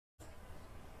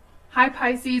Hi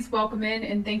Pisces, welcome in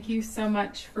and thank you so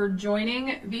much for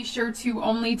joining. Be sure to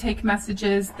only take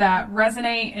messages that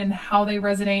resonate and how they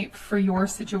resonate for your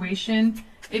situation.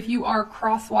 If you are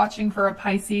cross-watching for a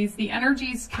Pisces, the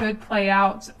energies could play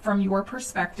out from your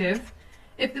perspective.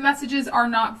 If the messages are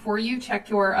not for you, check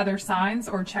your other signs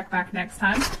or check back next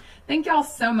time. Thank y'all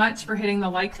so much for hitting the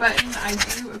like button. I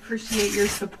do appreciate your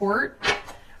support.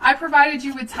 I provided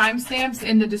you with timestamps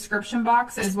in the description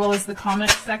box as well as the comment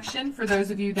section for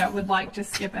those of you that would like to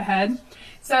skip ahead.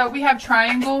 So we have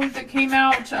triangle that came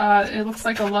out. It looks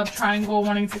like a love triangle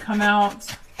wanting to come out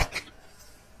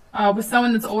with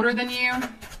someone that's older than you.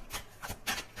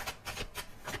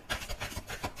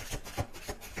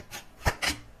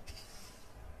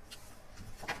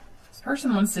 This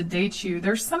person wants to date you.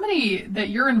 There's somebody that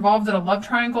you're involved in a love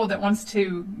triangle that wants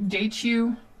to date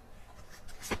you.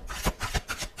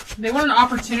 They want an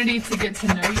opportunity to get to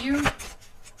know you.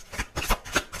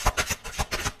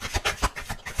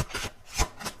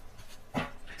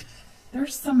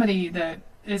 There's somebody that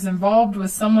is involved with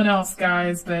someone else,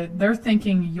 guys, but they're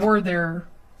thinking you're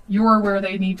where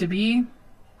they need to be.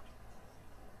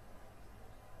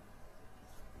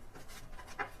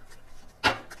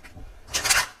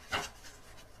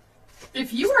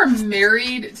 If you are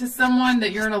married to someone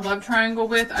that you're in a love triangle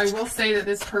with, I will say that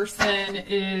this person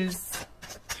is...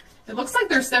 It looks like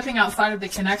they're stepping outside of the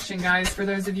connection, guys, for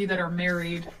those of you that are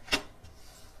married.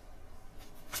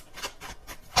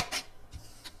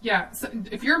 Yeah, so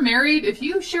if you're married, if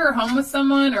you share a home with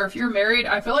someone, or if you're married,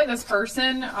 I feel like this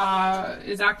person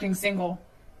is acting single.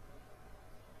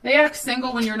 They act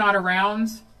single when you're not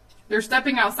around. They're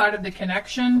stepping outside of the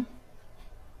connection.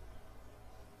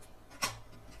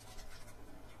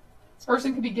 This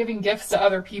person could be giving gifts to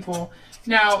other people.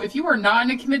 Now, if you are not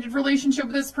in a committed relationship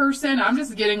with this person, I'm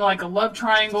just getting like a love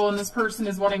triangle and this person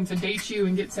is wanting to date you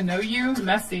and get to know you.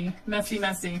 Messy, messy,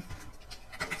 messy.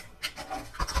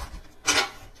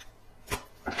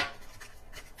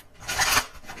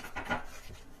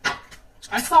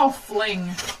 I saw fling.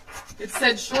 It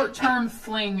said short-term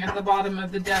fling at the bottom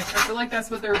of the deck. I feel like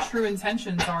that's what their true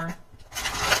intentions are.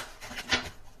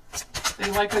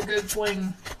 They like a good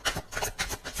fling.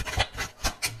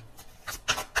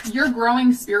 You're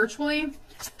growing spiritually.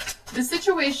 The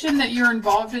situation that you're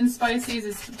involved in, Pisces,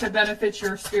 is to benefit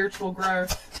your spiritual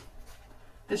growth.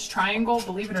 This triangle,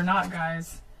 believe it or not,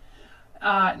 guys.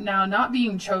 Now, not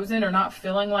being chosen or not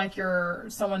feeling like you're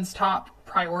someone's top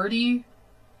priority,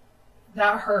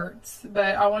 that hurts.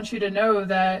 But I want you to know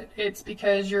that it's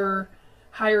because your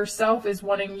higher self is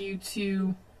wanting you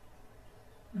to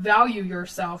value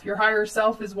yourself. Your higher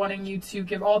self is wanting you to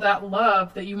give all that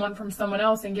love that you want from someone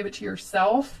else and give it to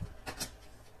yourself.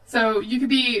 So you could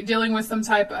be dealing with some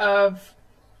type of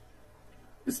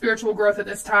spiritual growth at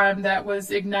this time that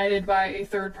was ignited by a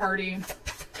third party.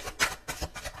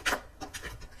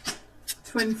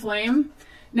 Twin flame.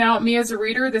 Now, me as a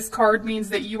reader, this card means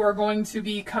that you are going to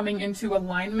be coming into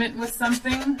alignment with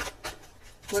something.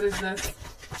 What is this?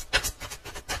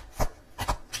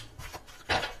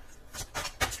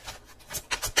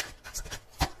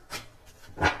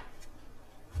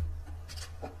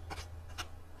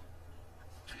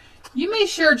 You may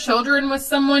share children with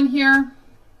someone here.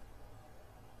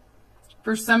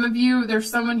 For some of you, there's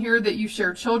someone here that you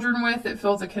share children with that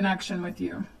feels a connection with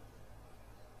you.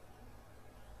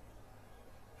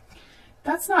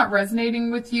 That's not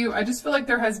resonating with you. I just feel like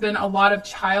there has been a lot of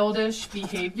childish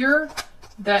behavior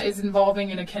that is involving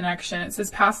in a connection. It says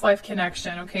past life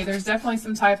connection. Okay, there's definitely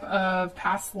some type of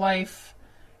past life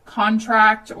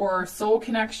contract or soul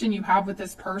connection you have with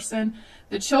this person.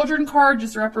 The children card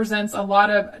just represents a lot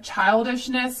of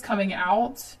childishness coming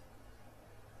out,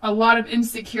 a lot of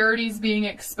insecurities being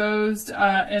exposed,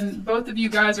 and both of you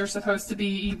guys are supposed to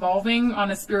be evolving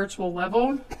on a spiritual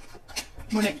level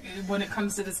when it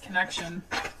comes to this connection.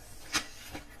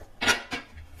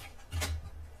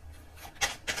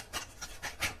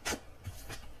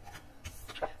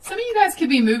 Some of you guys could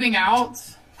be moving out.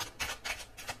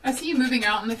 I see you moving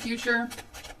out in the future.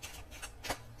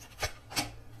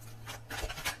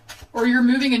 Or you're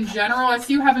moving in general. I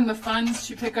see you having the funds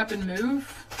to pick up and move.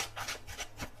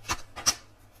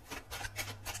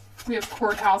 We have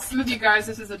courthouse. Some of you guys,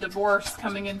 this is a divorce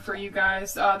coming in for you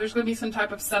guys. There's going to be some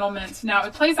type of settlement. Now,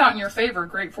 it plays out in your favor.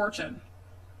 Great fortune.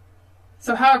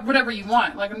 So whatever you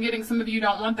want. Like I'm getting some of you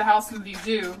don't want the house, some of you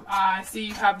do. I see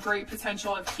you have great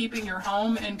potential of keeping your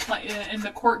home and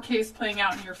the court case playing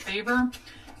out in your favor.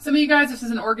 Some of you guys, this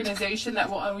is an organization that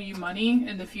will owe you money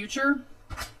in the future.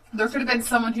 There could have been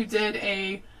someone who did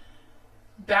a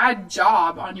bad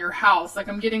job on your house. Like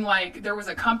I'm getting like there was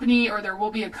a company or there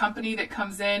will be a company that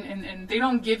comes in and they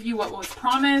don't give you what was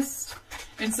promised.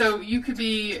 And so you could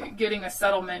be getting a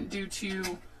settlement due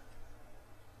to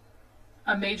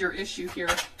a major issue here,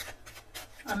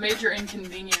 a major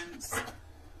inconvenience.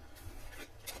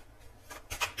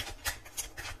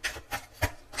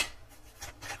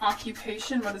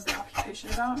 Occupation, what is the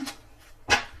occupation about?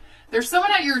 There's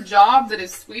someone at your job that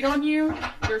is sweet on you.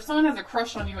 There's someone that has a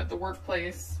crush on you at the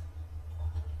workplace.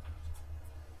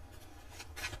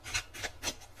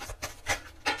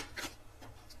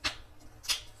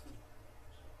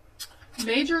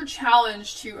 Major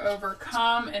challenge to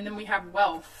overcome, and then we have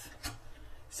wealth.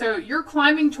 So you're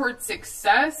climbing towards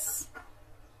success.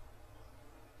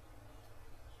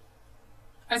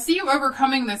 I see you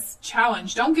overcoming this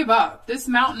challenge. Don't give up. This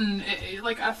mountain,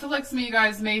 like, I feel like some of you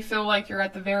guys may feel like you're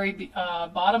at the very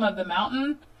bottom of the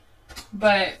mountain,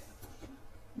 but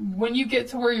when you get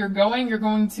to where you're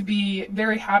going to be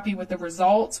very happy with the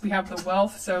results. We have the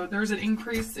wealth, so there's an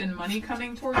increase in money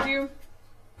coming towards you.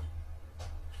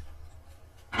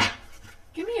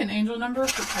 Give me an angel number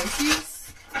for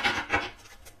Pisces.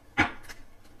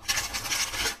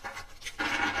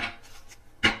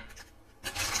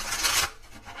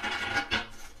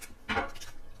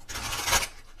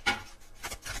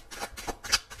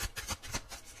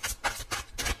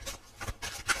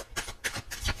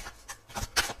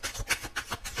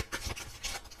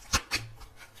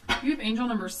 You have angel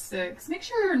number 6. Make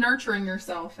sure you're nurturing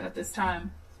yourself at this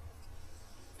time.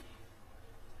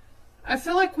 I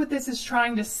feel like what this is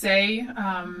trying to say,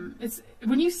 it's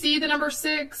when you see the number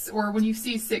 6 or when you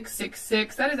see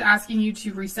 666, that is asking you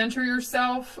to recenter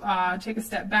yourself, take a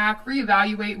step back,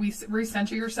 reevaluate,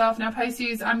 recenter yourself. Now,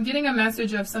 Pisces, I'm getting a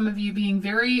message of some of you being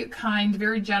very kind,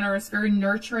 very generous, very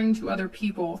nurturing to other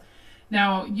people.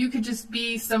 Now, you could just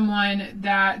be someone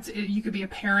that, you could be a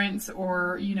parent,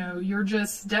 or, you know, you're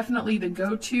just definitely the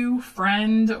go-to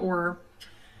friend, or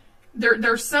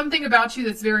there's something about you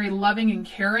that's very loving and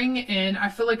caring, and I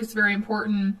feel like it's very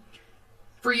important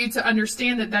for you to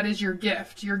understand that that is your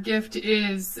gift. Your gift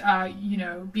is, you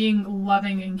know, being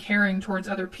loving and caring towards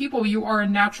other people. You are a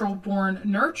natural-born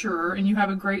nurturer, and you have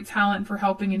a great talent for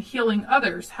helping and healing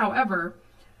others. However,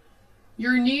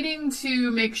 you're needing to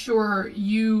make sure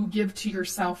you give to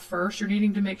yourself first. You're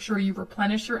needing to make sure you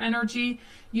replenish your energy.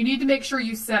 You need to make sure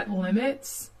you set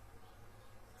limits,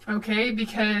 okay?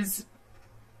 Because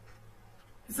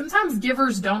sometimes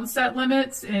givers don't set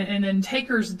limits, and then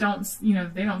takers don't, you know,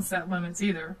 they don't set limits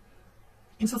either.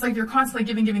 And so it's like if you're constantly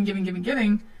giving,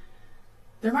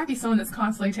 there might be someone that's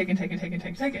constantly taking.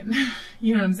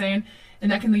 You know what I'm saying?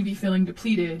 And that can leave you feeling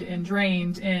depleted and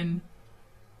drained and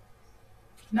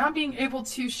not being able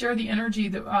to share the energy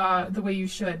the way you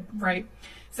should, right?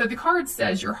 So the card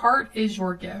says your heart is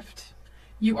your gift.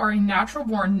 You are a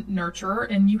natural-born nurturer,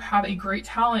 and you have a great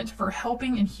talent for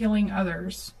helping and healing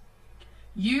others.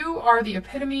 You are the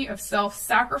epitome of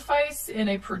self-sacrifice and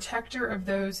a protector of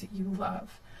those you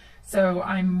love. So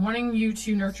I'm wanting you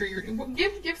to nurture your,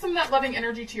 give some of that loving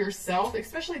energy to yourself,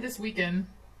 especially this weekend.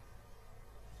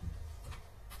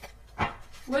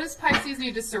 What does Pisces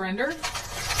need to surrender?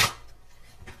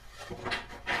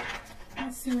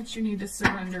 Let's see what you need to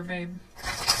surrender, babe.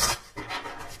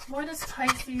 What does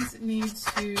Pisces need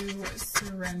to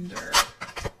surrender?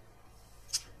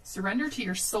 Surrender to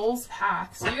your soul's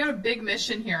path. So you got a big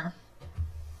mission here.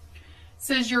 It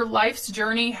says your life's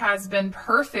journey has been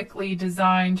perfectly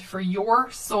designed for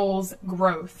your soul's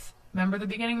growth. Remember the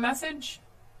beginning message?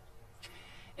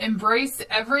 Embrace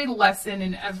every lesson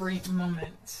in every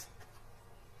moment.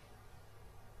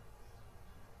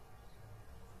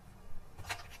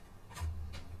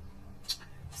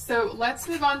 So let's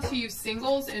move on to you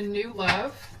singles and new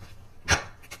love.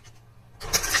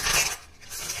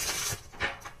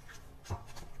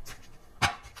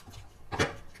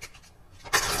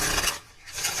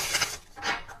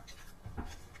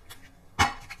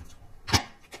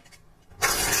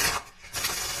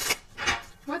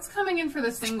 What's coming in for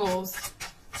the singles?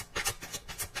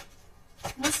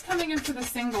 What's coming in for the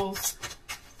singles?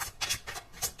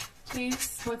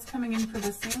 Please, what's coming in for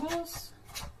the singles?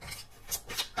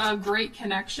 A great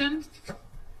connection.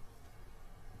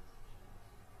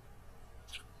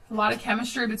 A lot of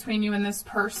chemistry between you and this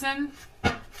person.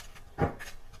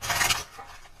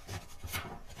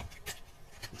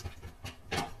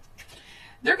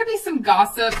 There could be some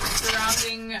gossip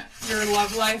surrounding your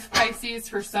love life, Pisces,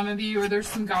 for some of you, or there's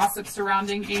some gossip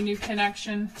surrounding a new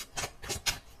connection.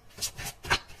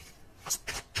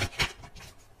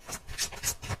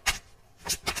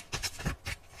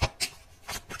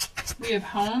 We have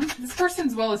home. This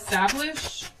person's well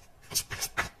established.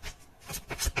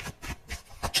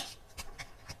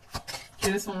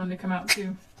 Okay, this one wanted to come out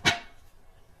too.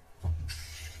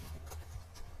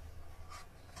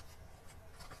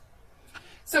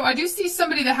 So I do see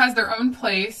somebody that has their own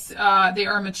place. They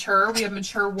are mature. We have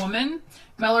mature woman,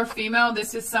 male or female.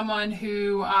 This is someone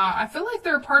who I feel like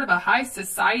they're part of a high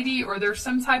society, or there's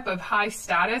some type of high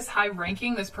status, high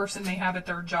ranking this person may have at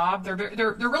their job.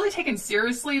 They're really taken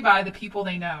seriously by the people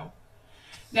they know.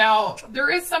 Now, there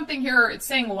is something here. It's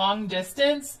saying long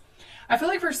distance. I feel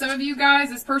like for some of you guys,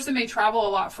 this person may travel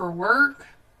a lot for work.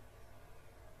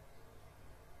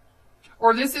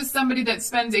 Or this is somebody that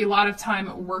spends a lot of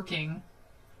time working.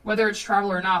 Whether it's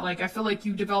travel or not, like I feel like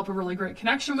you develop a really great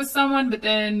connection with someone, but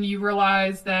then you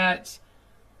realize that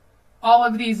all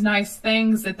of these nice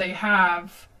things that they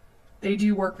have, they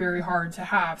do work very hard to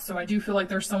have. So I do feel like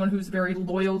there's someone who's very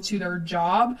loyal to their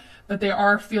job, but they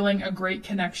are feeling a great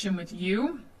connection with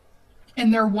you.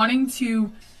 And they're wanting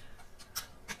to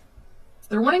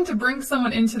bring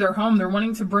someone into their home. They're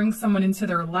wanting to bring someone into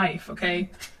their life,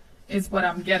 okay, is what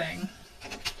I'm getting.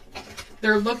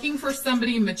 They're looking for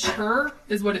somebody mature,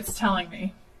 is what it's telling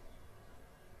me.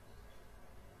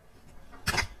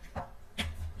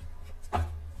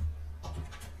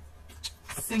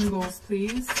 Singles,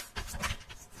 please.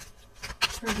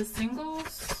 For the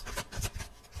singles.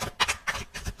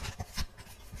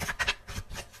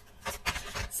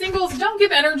 Singles, don't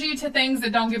give energy to things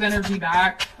that don't give energy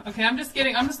back. Okay, I'm just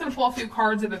going to pull a few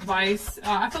cards of advice.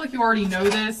 I feel like you already know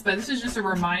this, but this is just a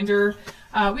reminder.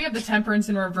 We have the Temperance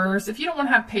in reverse. If you don't want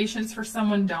to have patience for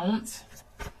someone, don't.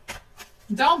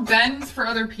 Don't bend for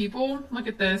other people. Look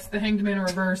at this, the Hanged Man in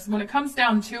reverse. When it comes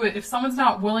down to it, if someone's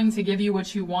not willing to give you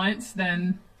what you want,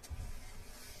 then,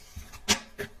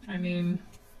 I mean,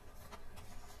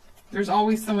 there's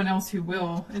always someone else who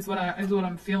will, is what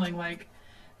I'm feeling like.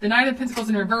 The Knight of Pentacles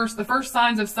in reverse, the first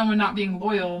signs of someone not being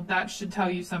loyal, that should tell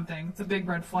you something. It's a big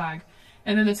red flag.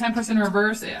 And then the Temperance in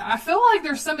reverse, I feel like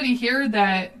there's somebody here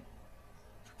that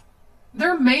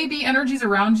there may be energies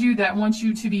around you that want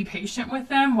you to be patient with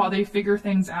them while they figure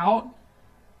things out,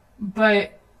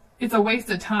 but it's a waste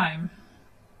of time.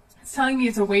 It's telling me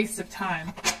it's a waste of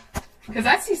time because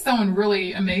I see someone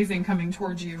really amazing coming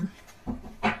towards you.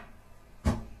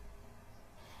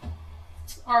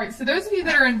 All right, so those of you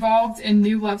that are involved in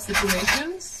new love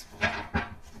situations,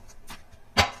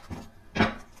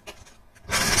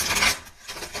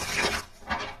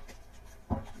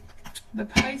 the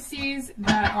Pisces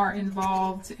that are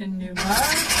involved in new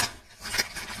love,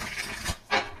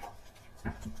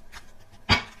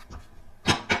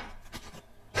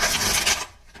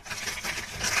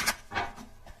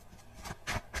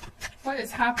 what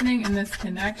is happening in this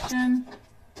connection?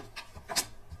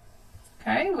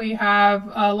 Okay, we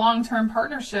have a long-term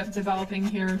partnership developing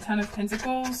here. Ten of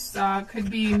Pentacles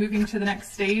could be moving to the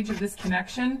next stage of this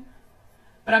connection.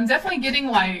 But I'm definitely getting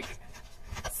like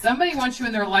somebody wants you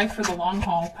in their life for the long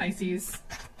haul, Pisces.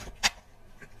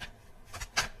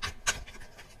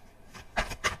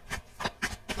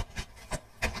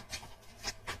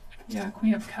 Yeah,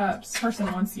 Queen of Cups.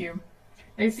 Person wants you.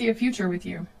 They see a future with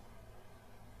you.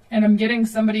 And I'm getting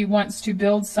somebody wants to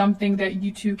build something that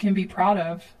you two can be proud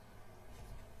of.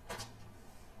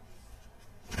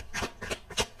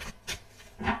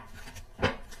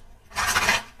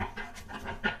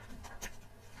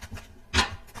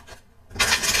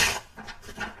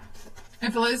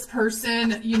 And for this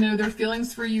person, you know, their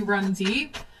feelings for you run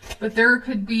deep, but there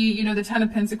could be, you know, the Ten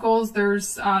of Pentacles,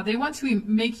 there's, they want to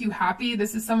make you happy.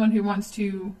 This is someone who wants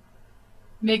to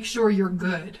make sure you're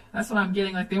good. That's what I'm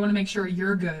getting. Like, they want to make sure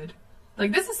you're good.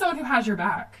 Like, this is someone who has your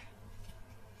back.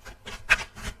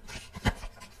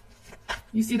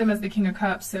 You see them as the King of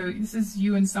Cups, so this is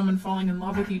you and someone falling in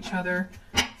love with each other.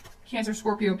 Cancer,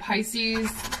 Scorpio,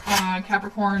 Pisces,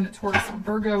 Capricorn, Taurus,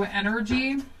 Virgo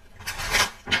energy.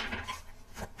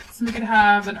 So we could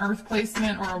have an earth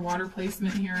placement or a water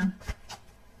placement here.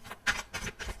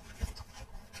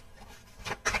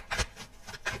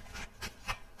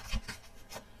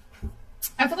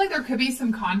 I feel like there could be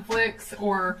some conflicts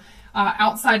or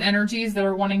outside energies that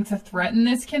are wanting to threaten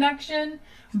this connection,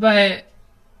 but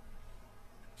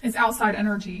it's outside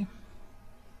energy.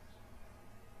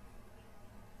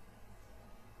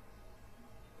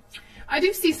 I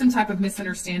do see some type of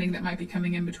misunderstanding that might be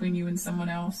coming in between you and someone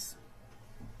else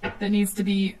that needs to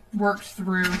be worked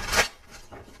through.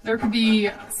 There could be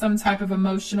some type of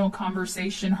emotional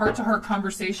conversation, heart-to-heart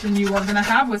conversation you are going to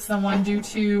have with someone due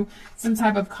to some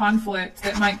type of conflict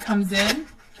that might comes in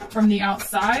from the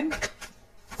outside.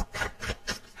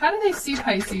 How do they see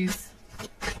Pisces?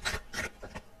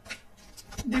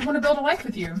 They want to build a life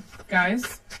with you,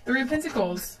 guys. Three of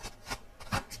Pentacles.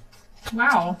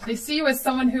 Wow. They see you as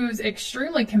someone who's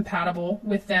extremely compatible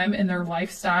with them in their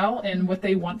lifestyle and what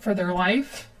they want for their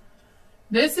life.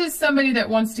 This is somebody that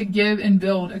wants to give and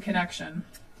build a connection.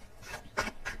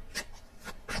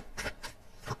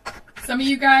 Some of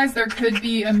you guys, there could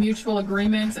be a mutual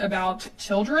agreement about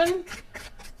children.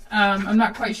 I'm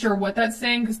not quite sure what that's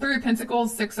saying, because Three of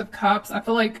Pentacles, Six of Cups, I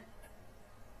feel like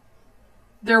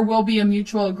there will be a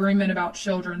mutual agreement about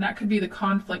children. That could be the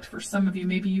conflict for some of you.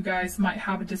 Maybe you guys might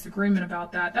have a disagreement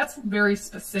about that. That's very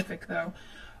specific, though.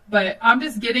 But I'm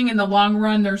just getting, in the long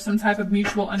run, there's some type of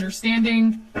mutual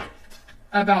understanding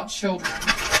about children.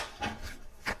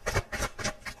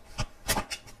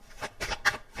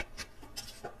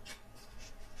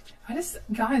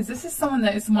 Guys, this is someone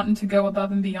that is wanting to go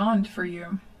above and beyond for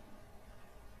you.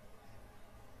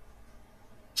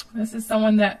 This is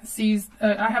someone that sees,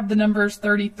 I have the numbers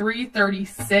 33,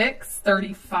 36,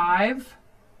 35,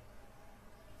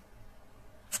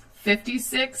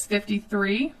 56,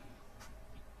 53,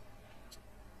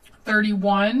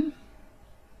 31.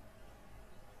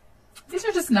 These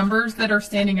are just numbers that are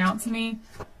standing out to me.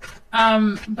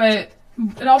 But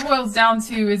it all boils down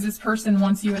to, is this person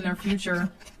wants you in their future.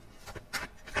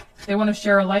 They want to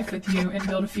share a life with you and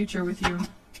build a future with you.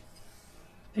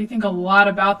 They think a lot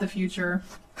about the future.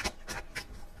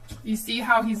 You see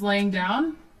how he's laying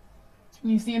down?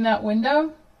 You see in that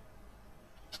window?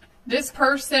 This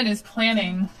person is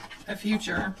planning a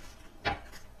future.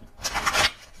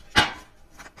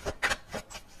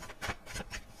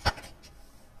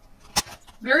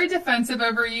 Very defensive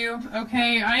over you,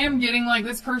 okay? I am getting like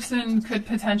this person could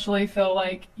potentially feel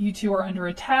like you two are under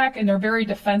attack, and they're very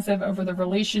defensive over the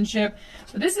relationship.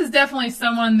 But this is definitely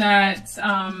someone that,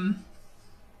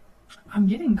 I'm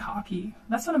getting cocky.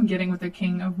 That's what I'm getting with the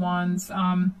King of Wands.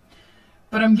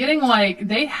 But I'm getting like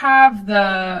they have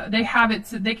it,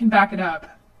 so they can back it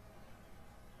up.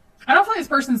 I don't feel like this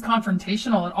person's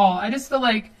confrontational at all. I just feel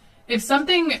like if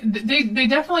something, they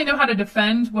definitely know how to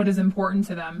defend what is important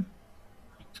to them.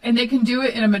 And they can do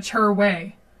it in a mature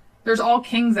way. There's all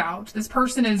kings out. This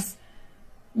person is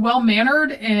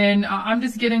well-mannered, and I'm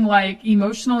just getting like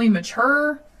emotionally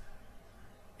mature.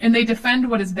 And they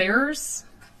defend what is theirs.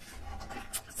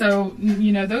 So,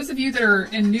 you know, those of you that are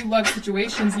in new love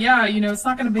situations, yeah, you know, it's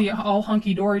not going to be all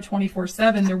hunky-dory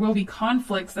 24/7. There will be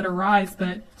conflicts that arise,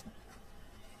 but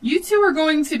you two are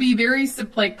going to be very,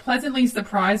 like, pleasantly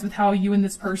surprised with how you and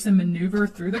this person maneuver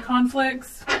through the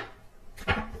conflicts.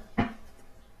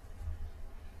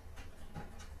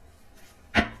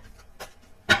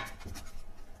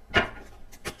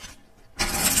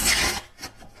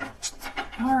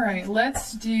 All right,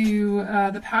 let's do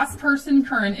the past person,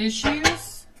 current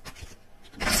issues.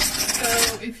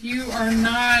 So if you are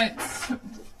not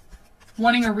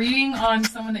wanting a reading on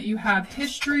someone that you have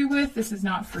history with, this is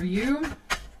not for you.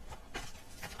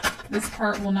 This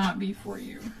part will not be for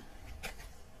you.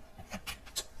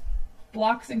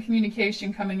 Blocks in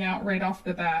communication coming out right off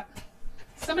the bat.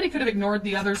 Somebody could have ignored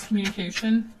the other's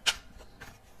communication.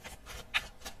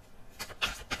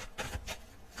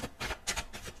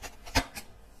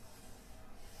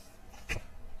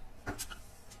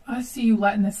 I see you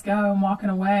letting this go and walking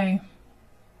away.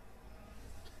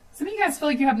 Some of you guys feel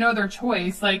like you have no other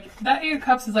choice. Like, that Eight of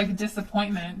Cups is like a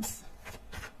disappointment.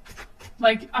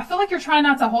 Like, I feel like you're trying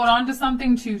not to hold on to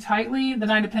something too tightly, the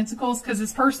Knight of Pentacles, because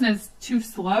this person is too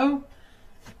slow.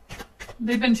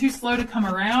 They've been too slow to come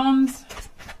around,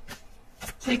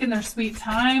 taking their sweet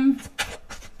time.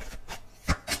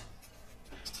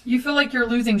 You feel like you're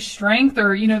losing strength,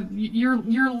 or, you know,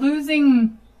 you're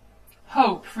losing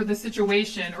hope for the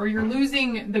situation, or you're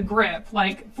losing the grip.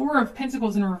 Like, Four of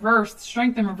Pentacles in reverse,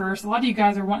 Strength in reverse. A lot of you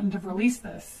guys are wanting to release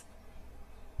this.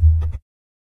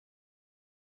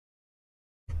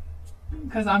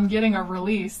 Because I'm getting a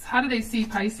release. How do they see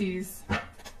Pisces?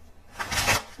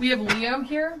 We have Leo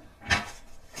here.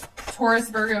 Taurus,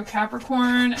 Virgo,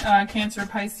 Capricorn, Cancer,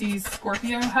 Pisces,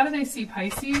 Scorpio. How do they see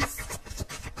Pisces?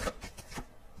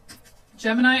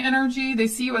 Gemini energy. They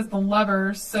see you as the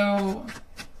lover, so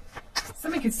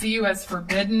somebody could see you as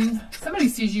forbidden. Somebody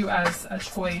sees you as a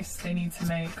choice they need to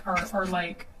make. Or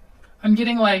like, I'm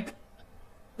getting like,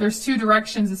 there's two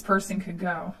directions this person could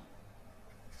go.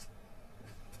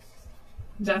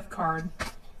 Death card.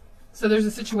 So there's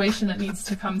a situation that needs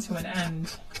to come to an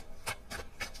end.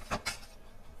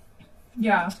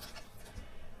 Yeah.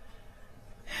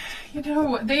 You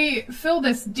know, they feel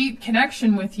this deep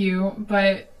connection with you,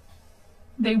 but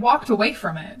they walked away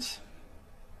from it.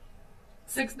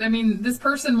 I mean, this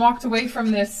person walked away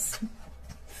from this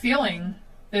feeling,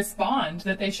 this bond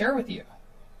that they share with you.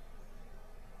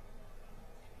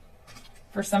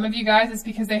 For some of you guys, it's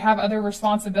because they have other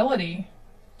responsibility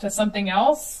to something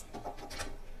else.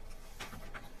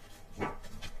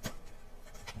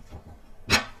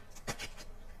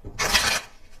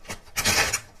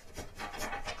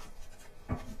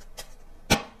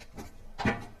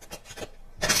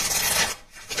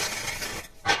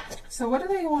 So what do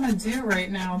they want to do right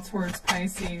now towards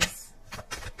Pisces?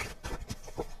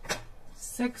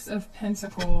 Six of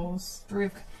Pentacles,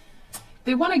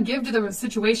 they want to give to the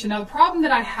situation. Now, the problem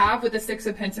that I have with the Six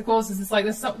of Pentacles is it's like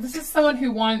this is someone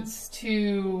who wants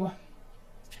to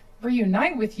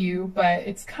reunite with you, but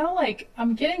it's kind of like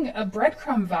I'm getting a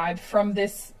breadcrumb vibe from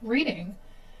this reading.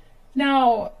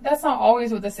 Now, that's not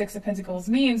always what the Six of Pentacles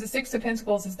means. The Six of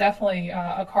Pentacles is definitely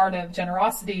a card of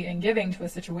generosity and giving to a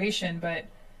situation, but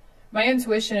my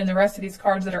intuition and the rest of these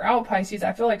cards that are out, Pisces,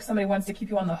 I feel like somebody wants to keep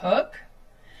you on the hook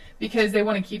because they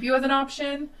want to keep you as an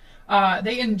option.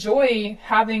 They enjoy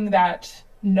having that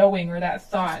knowing or that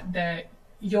thought that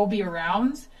you'll be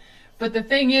around. But the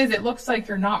thing is, it looks like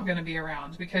you're not going to be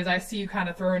around because I see you kind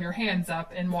of throwing your hands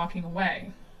up and walking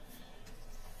away.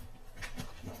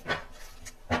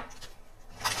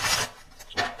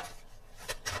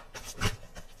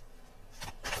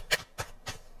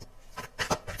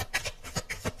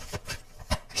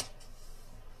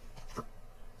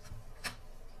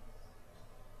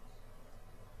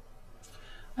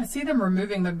 I see them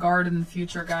removing the guard in the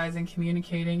future, guys, and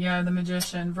communicating. Yeah, the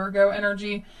Magician, Virgo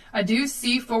energy. I do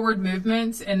see forward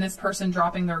movement in this person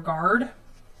dropping their guard.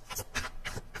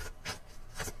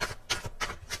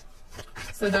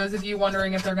 So those of you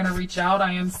wondering if they're going to reach out,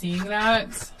 I am seeing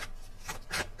that.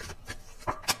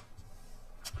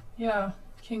 Yeah,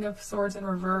 King of Swords in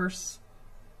reverse.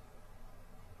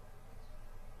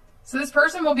 So this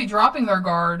person will be dropping their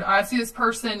guard. I see this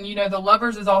person, you know, the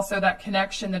Lovers is also that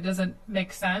connection that doesn't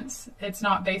make sense. It's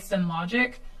not based in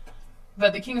logic.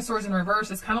 But the King of Swords in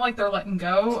reverse is kind of like they're letting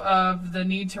go of the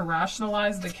need to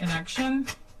rationalize the connection.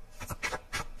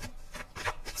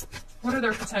 What are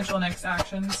their potential next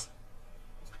actions?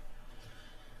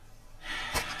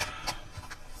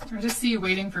 I just see you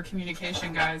waiting for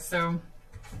communication, guys. So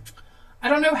I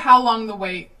don't know how long the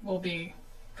wait will be,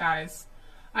 guys.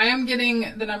 I am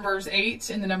getting the numbers 8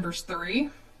 and the numbers 3.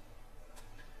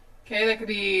 Okay, that could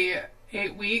be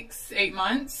 8 weeks, 8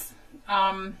 months.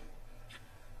 I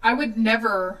would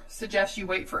never suggest you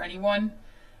wait for anyone.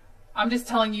 I'm just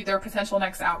telling you their potential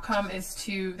next outcome is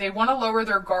they want to lower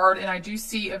their guard, and I do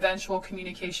see eventual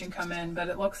communication come in, but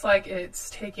it looks like it's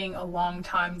taking a long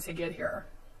time to get here.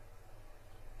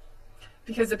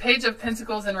 Because the Page of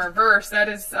Pentacles in reverse, that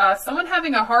is someone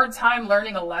having a hard time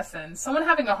learning a lesson. Someone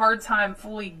having a hard time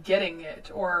fully getting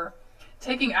it or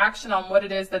taking action on what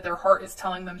it is that their heart is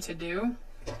telling them to do.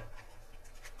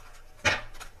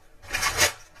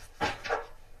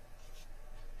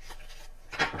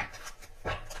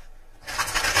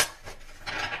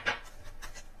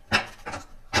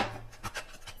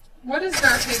 What is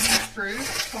their hidden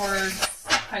truth towards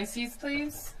Pisces,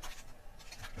 please?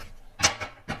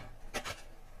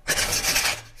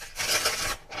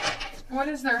 What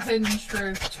is their hidden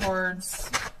truth towards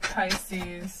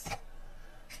Pisces?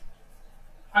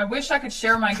 I wish I could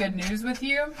share my good news with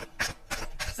you.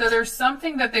 So there's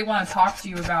something that they want to talk to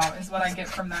you about is what I get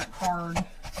from that card.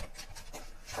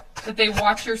 That they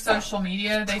watch your social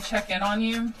media, they check in on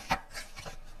you.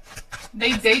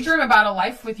 They daydream about a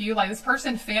life with you. Like this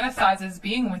person fantasizes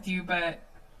being with you, but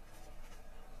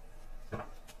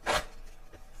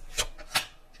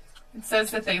it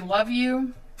says that they love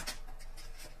you.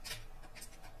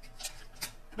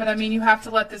 But I mean, you have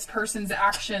to let this person's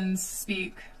actions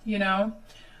speak, you know?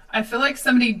 I feel like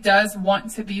somebody does want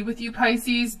to be with you,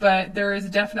 Pisces, but there is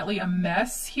definitely a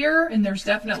mess here, and there's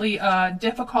definitely a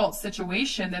difficult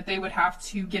situation that they would have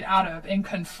to get out of and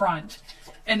confront.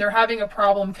 And they're having a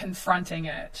problem confronting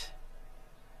it.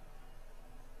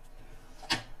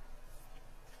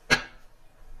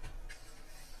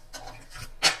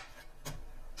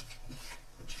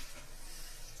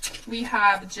 We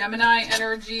have Gemini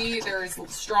energy. There is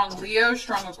strong Leo,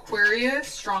 strong Aquarius,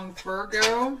 strong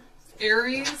Virgo,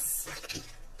 Aries.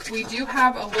 We do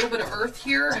have a little bit of earth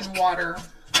here and water.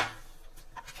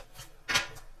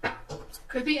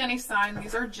 Could be any sign.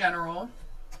 These are general.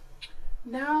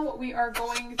 Now we are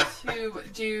going to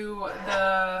do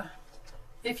the,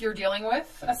 if you're dealing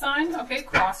with a sign, okay,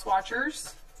 cross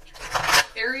watchers.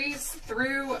 Aries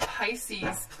through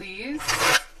Pisces, please.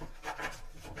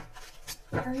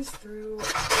 Aries through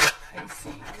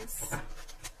Pisces.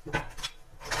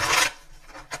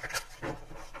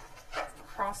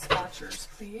 Cross watchers,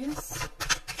 please.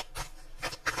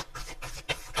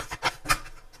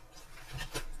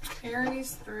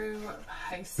 Aries through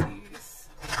Pisces.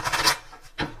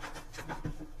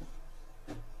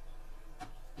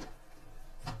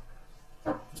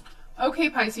 Okay,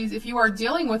 Pisces, if you are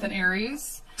dealing with an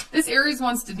Aries, this Aries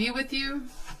wants to be with you.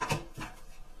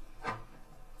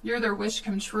 You're their wish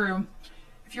come true.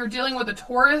 If you're dealing with a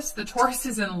Taurus, the Taurus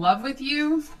is in love with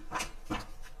you.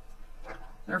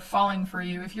 They're falling for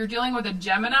you. If you're dealing with a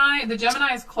Gemini, the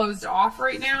Gemini is closed off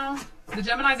right now. The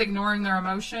Gemini is ignoring their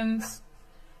emotions.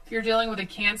 If you're dealing with a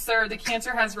Cancer, the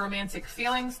Cancer has romantic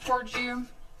feelings towards you.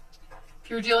 If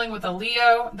you're dealing with a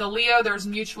Leo, the Leo, there's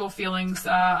mutual feelings.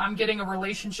 I'm getting a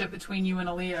relationship between you and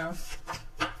a Leo.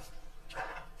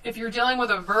 If you're dealing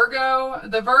with a Virgo,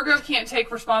 the Virgo can't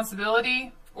take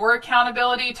responsibility or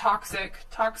accountability. Toxic,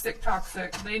 toxic,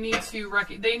 toxic. They need to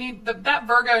that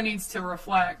Virgo needs to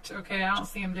reflect. Okay, I don't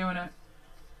see him doing it.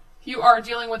 If you are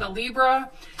dealing with a Libra,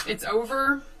 it's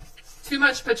over. Too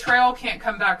much betrayal, can't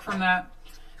come back from that.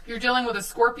 If you're dealing with a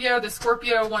Scorpio, the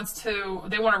Scorpio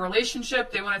they want a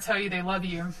relationship. They want to tell you they love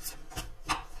you.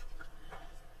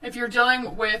 If you're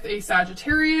dealing with a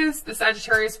Sagittarius, the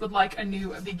Sagittarius would like a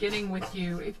new beginning with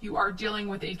you. If you are dealing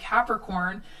with a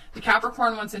Capricorn, the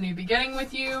Capricorn wants a new beginning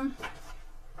with you.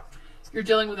 If you're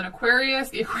dealing with an Aquarius,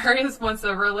 the Aquarius wants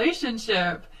a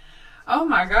relationship. Oh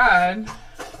my God.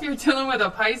 If you're dealing with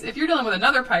a Pisces, if you're dealing with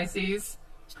another Pisces,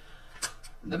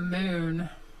 the Moon,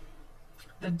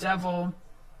 the Devil.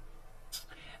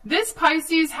 This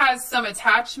Pisces has some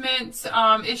attachment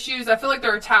issues. I feel like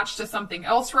they're attached to something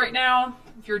else right now.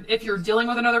 If you're dealing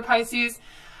with another Pisces,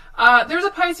 there's a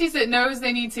Pisces that knows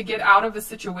they need to get out of the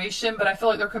situation, but I feel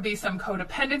like there could be some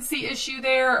codependency issue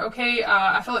there. Okay,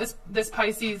 I feel like this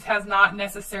Pisces has not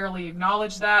necessarily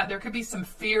acknowledged that. There could be some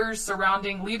fears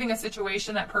surrounding leaving a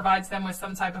situation that provides them with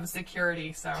some type of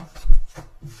security. So,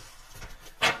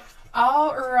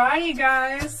 alrighty,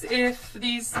 guys. If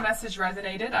these messages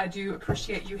resonated, I do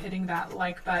appreciate you hitting that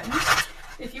like button.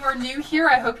 If you are new here,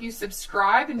 I hope you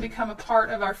subscribe and become a part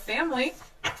of our family.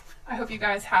 I hope you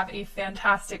guys have a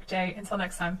fantastic day. Until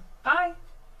next time, bye.